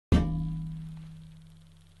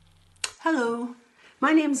Hello,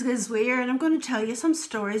 my name's Weir and I'm going to tell you some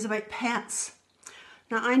stories about pets.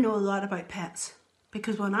 Now I know a lot about pets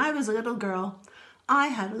because when I was a little girl I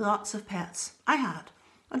had lots of pets. I had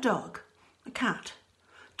a dog, a cat,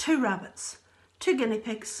 2 rabbits, 2 guinea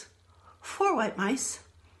pigs, 4 white mice,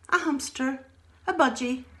 a hamster, a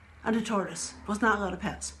budgie and a tortoise. Was not a lot of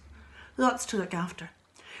pets. Lots to look after.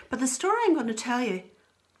 But the story I'm going to tell you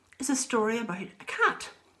is a story about a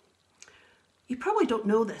cat. You probably don't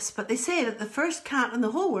know this, but they say that the first cat in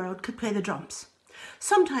the whole world could play the drums.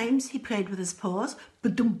 Sometimes he played with his paws,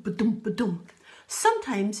 ba-dum, ba-dum, ba-dum.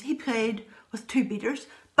 Sometimes he played with 2 beaters,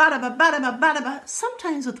 ba-da-ba, ba-da-ba, ba-da-ba.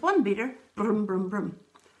 Sometimes with 1 beater, brum, brum, brum.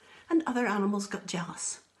 And other animals got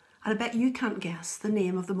jealous. And I bet you can't guess the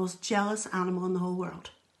name of the most jealous animal in the whole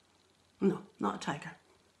world. No, not a tiger.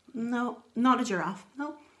 No, not a giraffe.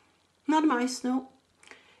 No, not a mouse. No,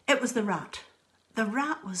 it was the rat. The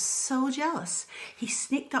rat was so jealous. He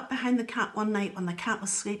sneaked up behind the cat one night when the cat was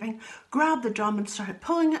sleeping, grabbed the drum and started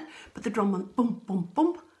pulling it, but the drum went boom, boom,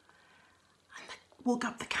 boom, and woke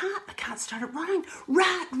up the cat. The cat started running.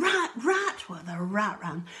 Rat, rat, rat. Well, the rat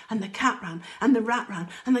ran, and the cat ran, and the rat ran,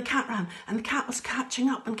 and the cat ran, and the cat was catching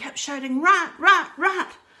up and kept shouting, rat, rat,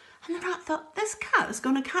 rat. And the rat thought, this cat is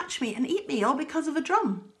going to catch me and eat me all because of a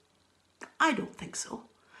drum. I don't think so.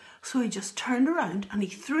 So he just turned around and he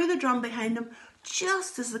threw the drum behind him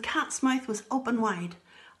just as the cat's mouth was open wide,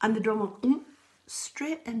 and the drum went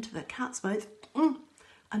straight into the cat's mouth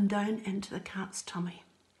and down into the cat's tummy.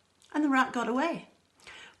 And the rat got away.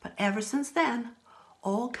 But ever since then,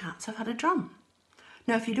 all cats have had a drum.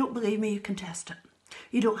 Now, if you don't believe me, you can test it.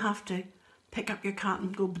 You don't have to pick up your cat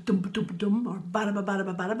and go ba-dum, ba-dum, ba-dum, or ba-da-ba,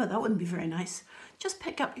 ba-da-ba, ba-da-ba. That wouldn't be very nice. Just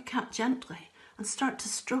pick up your cat gently and start to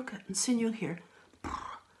stroke it, and soon you'll hear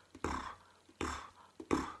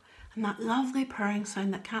and that lovely purring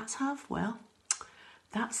sound that cats have, well,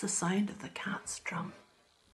 that's the sound of the cat's drum.